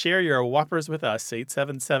ones. Share your whoppers with us,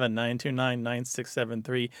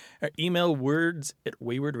 877-929-9673, or email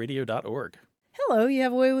words@waywardradio.org. Hello, you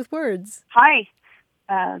have a way with words. Hi,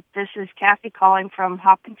 this is Kathy calling from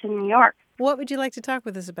Hopkinton, New York. What would you like to talk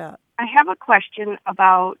with us about? I have a question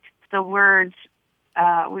about the words.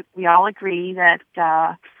 We all agree that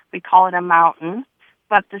we call it a mountain,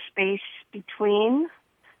 but the space between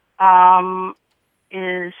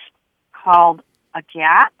is called a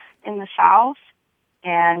gap in the south,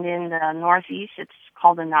 and in the northeast it's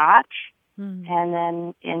called a notch, and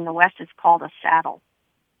then in the west it's called a saddle.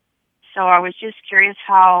 So I was just curious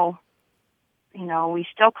how, we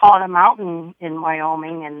still call it a mountain in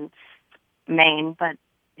Wyoming and Maine, but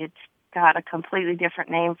it's got a completely different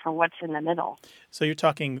name for what's in the middle. So you're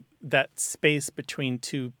talking that space between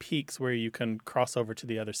two peaks where you can cross over to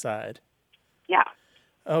the other side? Yeah.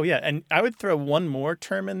 Oh, yeah. And I would throw one more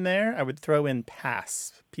term in there. I would throw in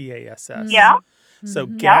pass, P-A-S-S. Yeah. So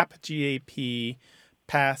gap, G-A-P,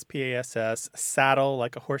 pass, P-A-S-S, saddle,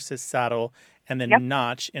 like a horse's saddle, and then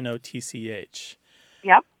notch, N-O-T-C-H.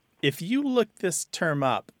 Yep. If you look this term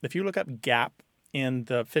up, if you look up gap in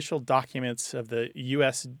the official documents of the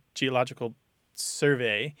U.S. Geological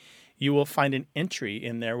Survey, you will find an entry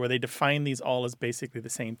in there where they define these all as basically the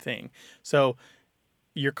same thing. So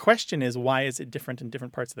your question is, why is it different in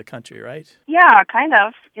different parts of the country, right? Yeah, kind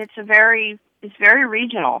of. It's very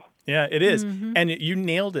regional. Yeah, it is. And you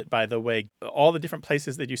nailed it, by the way. All the different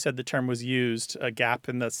places that you said the term was used, a gap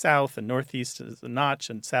in the south and northeast is a notch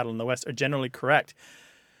and saddle in the west, are generally correct.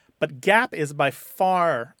 But gap is by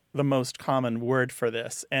far the most common word for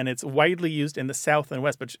this, and it's widely used in the south and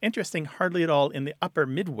west, but it's interesting, hardly at all in the upper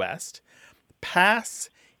Midwest. Pass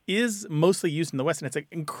is mostly used in the west, and it's an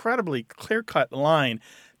incredibly clear-cut line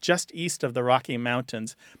just east of the Rocky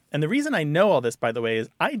Mountains. And the reason I know all this, by the way, is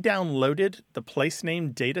I downloaded the place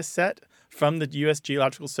name data set from the U.S.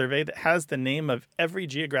 Geological Survey that has the name of every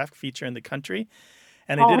geographic feature in the country,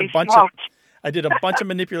 and I did a bunch of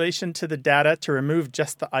manipulation to the data to remove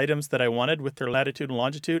just the items that I wanted with their latitude and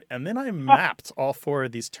longitude, and then I mapped all four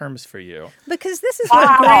of these terms for you. Because this is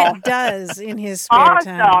what Grant does in his spare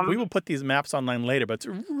time. We will put these maps online later, but it's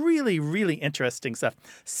really, really interesting stuff.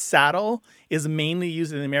 Saddle is mainly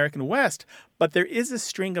used in the American West, but there is a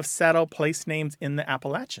string of saddle place names in the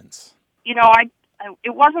Appalachians.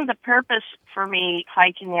 It wasn't the purpose for me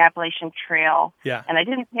hiking the Appalachian Trail, and I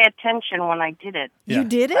didn't pay attention when I did it. You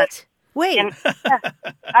did it? Wait. In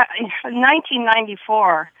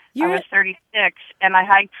 1994, I was 36, and I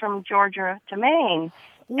hiked from Georgia to Maine.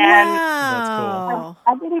 Wow. And that's cool.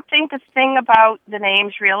 I didn't think a thing about the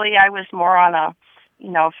names, really. I was more on a,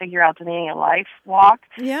 figure out the meaning of life walk.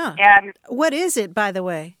 Yeah. And what is it, by the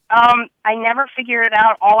way? I never figured it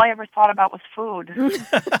out. All I ever thought about was food.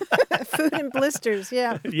 Food and blisters,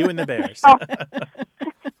 yeah. You and the bears.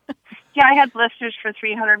 Yeah, I had blisters for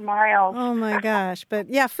 300 miles. Oh, my gosh. But,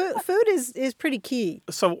 yeah, food is pretty key.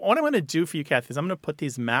 So what I'm going to do for you, Kathy, is I'm going to put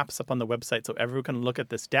these maps up on the website so everyone can look at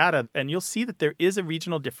this data, and you'll see that there is a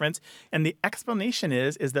regional difference. And the explanation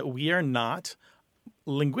is that we are not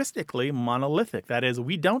linguistically monolithic. That is,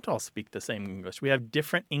 we don't all speak the same English. We have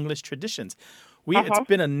different English traditions. It's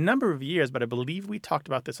been a number of years, but I believe we talked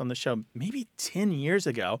about this on the show maybe 10 years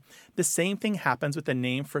ago. The same thing happens with the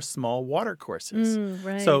name for small water courses.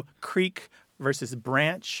 Right. So creek versus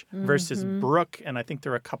branch versus brook, and I think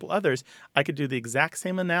there are a couple others. I could do the exact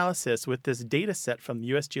same analysis with this data set from the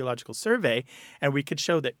U.S. Geological Survey, and we could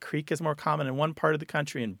show that creek is more common in one part of the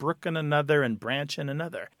country and brook in another and branch in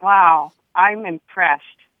another. Wow, I'm impressed.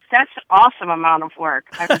 That's an awesome amount of work.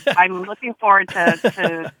 I'm looking forward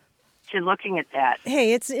to looking at that.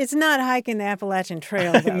 Hey, it's not hiking the Appalachian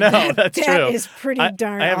Trail, though. No, that's true. That is pretty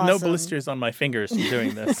darn awesome. I have no blisters on my fingers from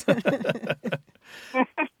doing this.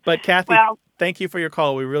 But Kathy, thank you for your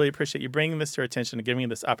call. We really appreciate you bringing this to our attention and giving me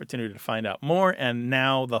this opportunity to find out more, and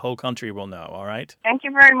now the whole country will know, all right? Thank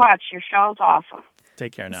you very much. Your show is awesome.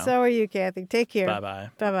 Take care now. So are you, Kathy. Take care. Bye-bye.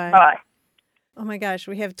 Bye-bye. Bye. Oh, my gosh,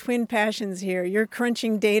 we have twin passions here. You're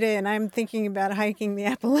crunching data, and I'm thinking about hiking the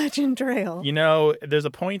Appalachian Trail. There's a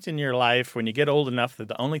point in your life when you get old enough that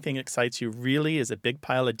the only thing that excites you really is a big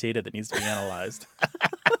pile of data that needs to be analyzed.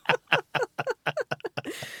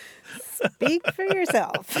 Speak for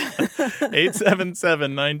yourself.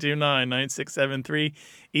 877-929-9673.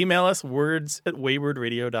 Email us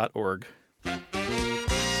words@waywardradio.org.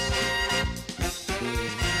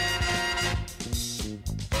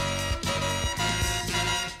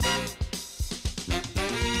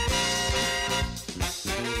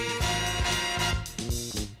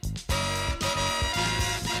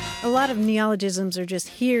 A lot of neologisms are just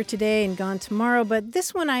here today and gone tomorrow, but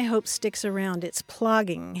this one I hope sticks around. It's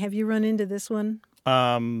plogging. Have you run into this one?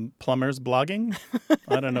 Plumbers blogging?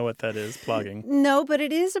 I don't know what that is, plogging. No, but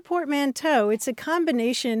it is a portmanteau. It's a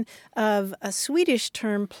combination of a Swedish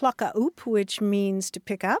term, plocka upp, which means to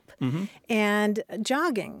pick up, and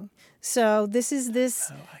jogging. So this is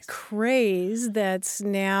this craze that's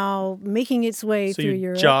now making its way through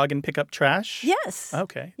Europe. So you jog and pick up trash? Yes.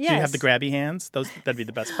 Okay. Yes. Do you have the grabby hands? That'd be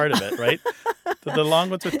the best part of it, right? the long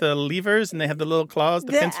ones with the levers and they have the little claws,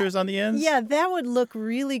 the pincers on the ends? Yeah, that would look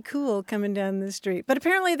really cool coming down the street. But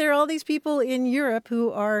apparently there are all these people in Europe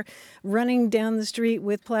who are running down the street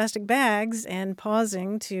with plastic bags and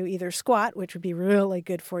pausing to either squat, which would be really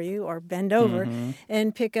good for you, or bend over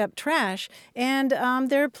and pick up trash. And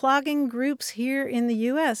they're plogging groups here in the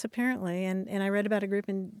U.S., apparently. And I read about a group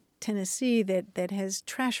in Tennessee that has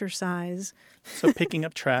trasher-size. So picking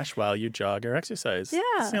up trash while you jog or exercise.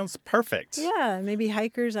 Yeah. Sounds perfect. Yeah, maybe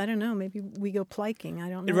hikers, I don't know. Maybe we go pliking, I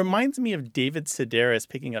don't know. It reminds me of David Sedaris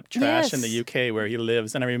picking up trash in the UK where he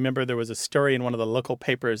lives. And I remember there was a story in one of the local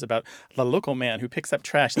papers about the local man who picks up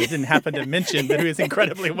trash. And they didn't happen to mention that he was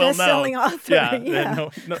incredibly well-known. Best-selling author. Yeah.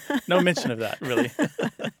 No mention of that, really.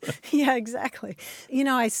 Yeah, exactly. You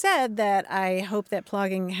know, I said that I hope that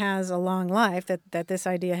plogging has a long life, that this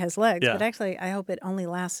idea has legs. Yeah. But actually, I hope it only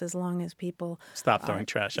lasts as long as people stop throwing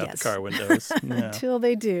trash out the car windows. Yeah. Until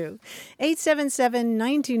they do.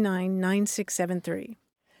 877-929-9673.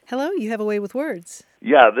 Hello, you have a way with words.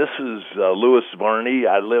 Yeah, this is Louis Varney.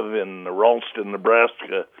 I live in Ralston,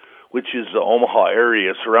 Nebraska, which is the Omaha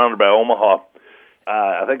area, surrounded by Omaha.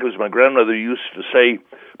 I think it was my grandmother used to say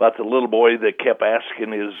about the little boy that kept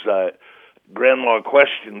asking his grandma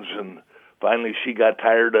questions, and finally she got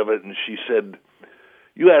tired of it, and she said,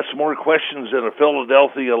 "You ask more questions than a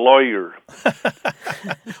Philadelphia lawyer."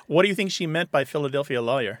 What do you think she meant by Philadelphia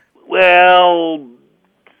lawyer? Well,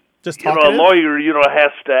 just a lawyer,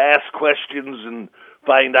 has to ask questions and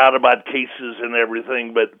find out about cases and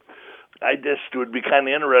everything, but I just would be kind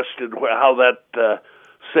of interested how that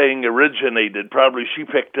saying originated. Probably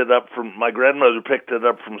my grandmother picked it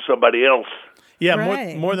up from somebody else. Yeah,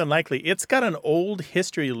 right. more than likely. It's got an old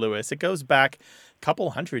history, Louis. It goes back a couple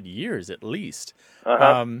hundred years at least.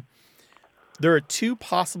 There are two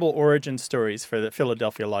possible origin stories for the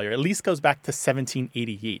Philadelphia lawyer. At least goes back to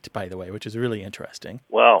 1788, by the way, which is really interesting.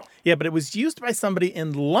 Wow. Yeah, but it was used by somebody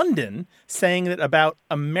in London saying that about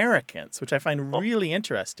Americans, which I find really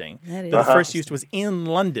interesting. That is The first use was in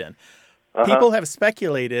London. People have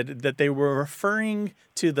speculated that they were referring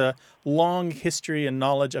to the long history and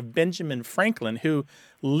knowledge of Benjamin Franklin, who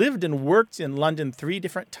lived and worked in London 3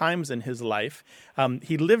 different times in his life.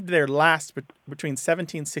 He lived there last between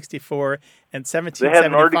 1764 and 1775. They had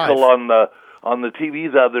an article on the TV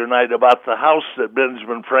the other night about the house that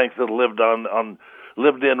Benjamin Franklin lived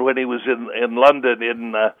in when he was in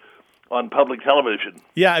London on public television.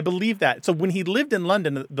 Yeah, I believe that. So when he lived in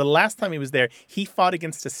London, the last time he was there, he fought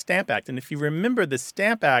against the Stamp Act. And if you remember, the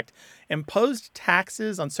Stamp Act imposed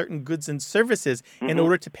taxes on certain goods and services in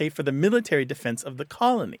order to pay for the military defense of the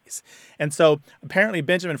colonies. And so apparently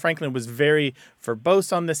Benjamin Franklin was very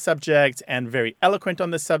verbose on this subject and very eloquent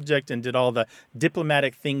on this subject and did all the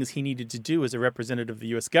diplomatic things he needed to do as a representative of the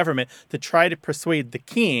U.S. government to try to persuade the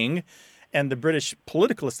king and the British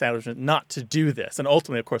political establishment not to do this. And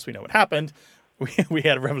ultimately, of course, we know what happened. We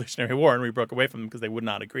had a Revolutionary War and we broke away from them because they would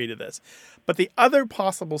not agree to this. But the other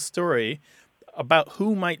possible story about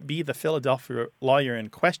who might be the Philadelphia lawyer in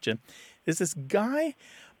question is this guy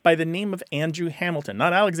by the name of Andrew Hamilton.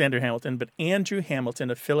 Not Alexander Hamilton, but Andrew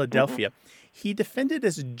Hamilton of Philadelphia. He defended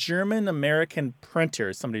this German-American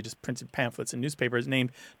printer, somebody just printed pamphlets and newspapers,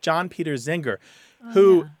 named John Peter Zenger,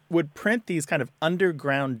 who would print these kind of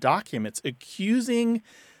underground documents accusing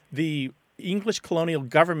the English colonial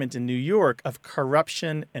government in New York of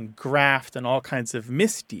corruption and graft and all kinds of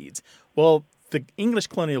misdeeds. Well, the English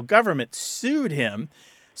colonial government sued him,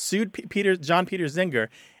 John Peter Zenger,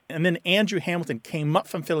 and then Andrew Hamilton came up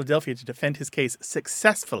from Philadelphia to defend his case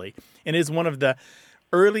successfully, and is one of the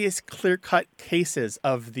earliest clear-cut cases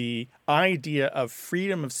of the idea of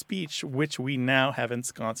freedom of speech, which we now have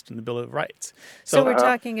ensconced in the Bill of Rights. So we're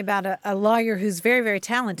talking about a lawyer who's very, very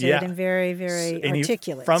talented and very, very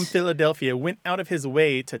articulate. He, from Philadelphia, went out of his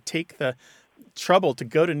way to take the trouble to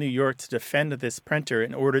go to New York to defend this printer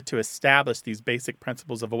in order to establish these basic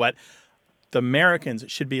principles of what the Americans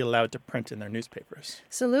should be allowed to print in their newspapers.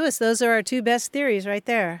 So, Louis, those are our two best theories right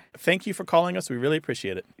there. Thank you for calling us. We really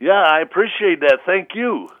appreciate it. Yeah, I appreciate that. Thank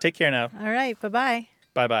you. Take care now. All right. Bye-bye.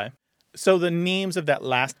 Bye-bye. So the names of that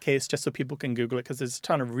last case, just so people can Google it, because there's a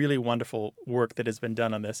ton of really wonderful work that has been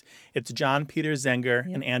done on this. It's John Peter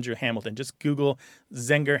Zenger and Andrew Hamilton. Just Google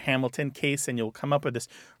Zenger-Hamilton case, and you'll come up with this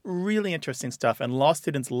really interesting stuff. And law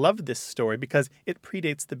students love this story because it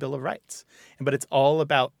predates the Bill of Rights. But it's all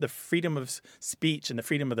about the freedom of speech and the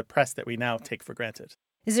freedom of the press that we now take for granted.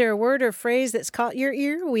 Is there a word or phrase that's caught your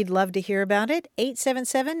ear? We'd love to hear about it.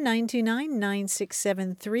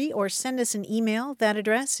 877-929-9673 or send us an email. That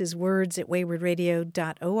address is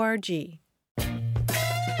words@waywardradio.org.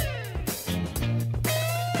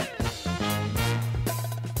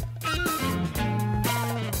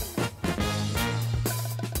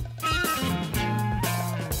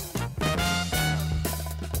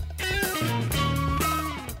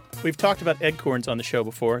 We've talked about Edcorns on the show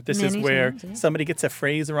before. This is where somebody gets a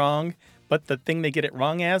phrase wrong, but the thing they get it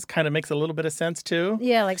wrong as kind of makes a little bit of sense too.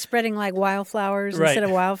 Yeah, like spreading like wildflowers instead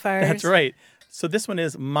of wildfires. That's right. So this one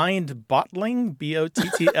is mind-bottling,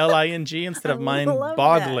 B-O-T-T-L-I-N-G, instead of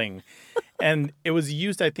mind-boggling. And it was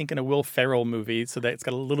used, I think, in a Will Ferrell movie, so that it's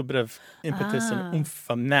got a little bit of impetus and oomph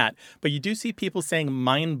from that. But you do see people saying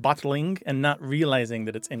mind-bottling and not realizing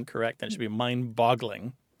that it's incorrect, and it should be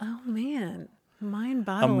mind-boggling. Oh, man.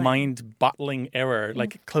 Mind-boggling. A mind-bottling error.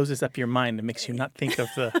 Like it closes up your mind and makes you not think of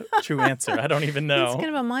the true answer. I don't even know. It's kind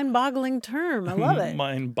of a mind-boggling term. I love it.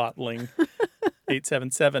 Mind-bottling.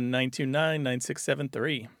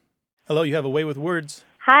 877-929-9673. Hello, you have a way with words.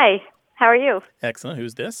 Hi, how are you? Excellent.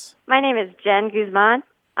 Who's this? My name is Jen Guzman.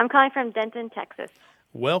 I'm calling from Denton, Texas.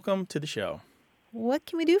 Welcome to the show. What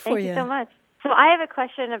can we do for you? Thank you so much. So I have a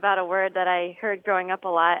question about a word that I heard growing up a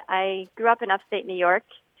lot. I grew up in upstate New York,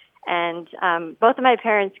 and both of my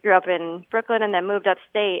parents grew up in Brooklyn and then moved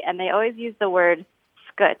upstate, and they always used the word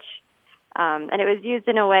scutch. And it was used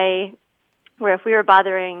in a way where if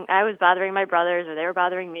I was bothering my brothers, or they were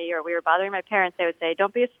bothering me, or we were bothering my parents, they would say,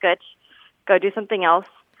 "Don't be a scutch, go do something else,"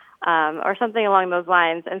 or something along those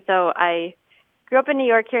lines. And so I grew up in New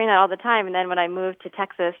York hearing that all the time, and then when I moved to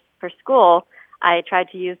Texas for school, I tried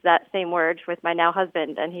to use that same word with my now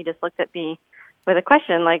husband, and he just looked at me with a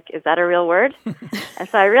question like, "Is that a real word?" And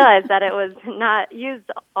so I realized that it was not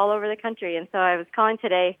used all over the country, and so I was calling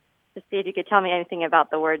today to see if you could tell me anything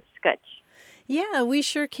about the word scutch. Yeah, we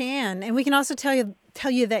sure can. And we can also tell you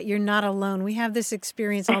that you're not alone. We have this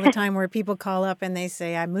experience all the time where people call up and they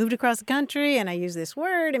say, "I moved across the country and I used this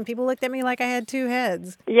word," and people looked at me like I had two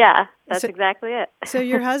heads. Yeah, that's exactly it. So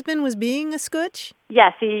your husband was being a scutch?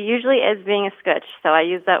 Yes, he usually is being a scutch, so I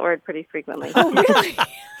use that word pretty frequently. Oh, really?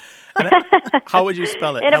 How would you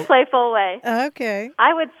spell it? In a playful way. Okay.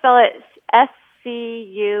 I would spell it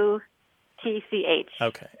S-C-U-T-C-H.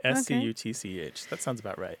 Okay, S-C-U-T-C-H. That sounds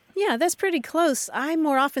about right. Yeah, that's pretty close. I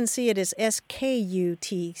more often see it as S-K-U-T-C-H,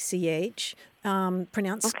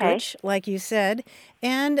 pronounced scutch, like you said.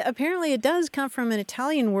 And apparently it does come from an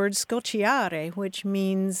Italian word, scocciare, which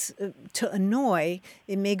means to annoy.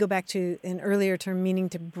 It may go back to an earlier term meaning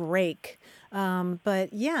to break.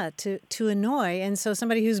 But yeah, to annoy. And so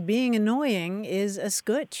somebody who's being annoying is a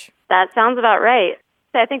scutch. That sounds about right.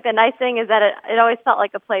 I think the nice thing is that it always felt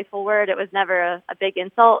like a playful word. It was never a big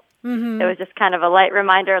insult. Mm-hmm. It was just kind of a light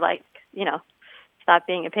reminder, like, stop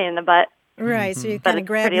being a pain in the butt. Right, so you kind of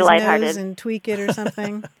grab his nose and tweak it or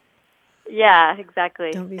something. Yeah,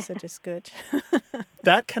 exactly. Don't be such a scutch.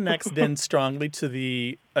 That connects then strongly to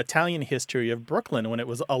the Italian history of Brooklyn when it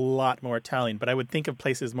was a lot more Italian. But I would think of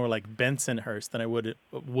places more like Bensonhurst than I would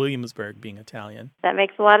Williamsburg being Italian. That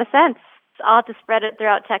makes a lot of sense. I'll have to spread it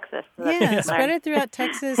throughout Texas. So spread it throughout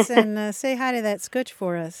Texas and say hi to that scutch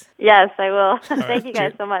for us. Yes, I will. Thank you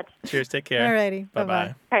guys so much. Cheers. Take care. All righty.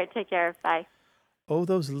 Bye-bye. All right, take care. Bye. Oh,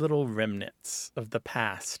 those little remnants of the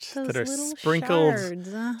past those that are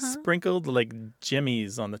sprinkled like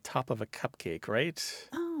jimmies on the top of a cupcake, right?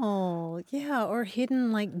 Oh, yeah, or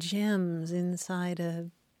hidden like gems inside a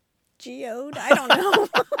geode. I don't know.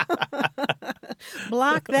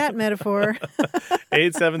 Block that metaphor.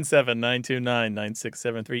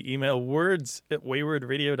 877-929-9673. Email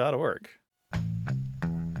words@waywardradio.org.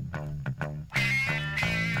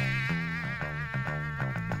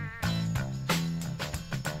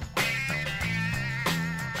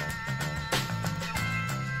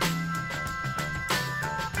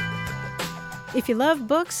 If you love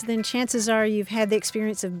books, then chances are you've had the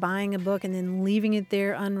experience of buying a book and then leaving it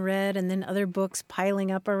there unread and then other books piling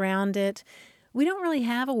up around it. We don't really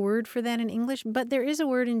have a word for that in English, but there is a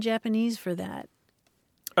word in Japanese for that.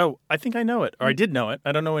 Oh, I think I know it. Or I did know it.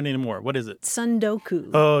 I don't know it anymore. What is it?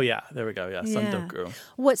 Sundoku. Oh, yeah. There we go. Yeah, sundoku.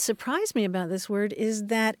 What surprised me about this word is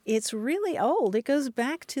that it's really old. It goes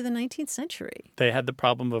back to the 19th century. They had the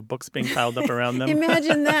problem of books being piled up around them.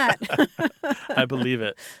 Imagine that. I believe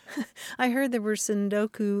it. I heard there were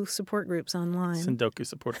Sundoku support groups online. Sundoku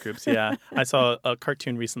support groups, yeah. I saw a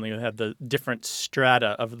cartoon recently that had the different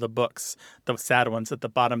strata of the books, the sad ones at the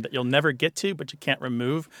bottom that you'll never get to, but you can't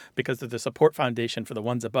remove because of the support foundation for the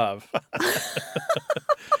ones above.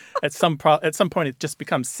 At some point, it just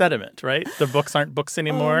becomes sediment, right? The books aren't books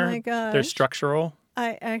anymore. Oh, my gosh. They're structural.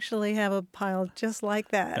 I actually have a pile just like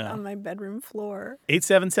that on my bedroom floor.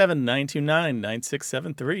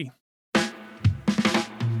 877-929-9673.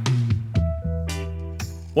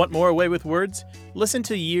 Want more Away with Words? Listen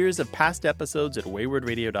to years of past episodes at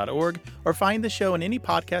waywardradio.org or find the show in any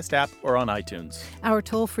podcast app or on iTunes. Our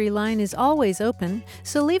toll-free line is always open,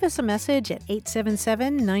 so leave us a message at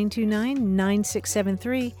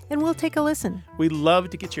 877-929-9673 and we'll take a listen. We love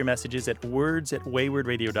to get your messages at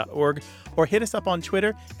words@waywardradio.org or hit us up on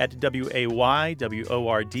Twitter at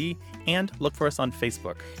WAYWORD and look for us on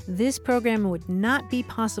Facebook. This program would not be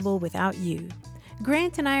possible without you.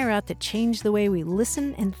 Grant and I are out to change the way we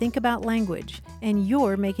listen and think about language, and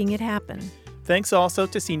you're making it happen. Thanks also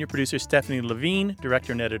to senior producer Stephanie Levine,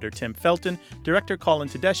 director and editor Tim Felton, director Colin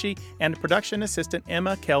Tedeschi, and production assistant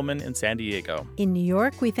Emma Kelman in San Diego. In New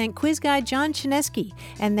York, we thank quiz guy John Chinesky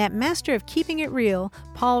and that master of keeping it real,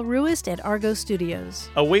 Paul Ruist at Argo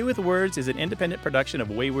Studios. Away with Words is an independent production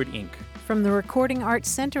of Wayward Inc. From the Recording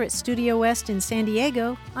Arts Center at Studio West in San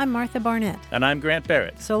Diego, I'm Martha Barnett. And I'm Grant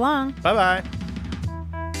Barrett. So long. Bye-bye.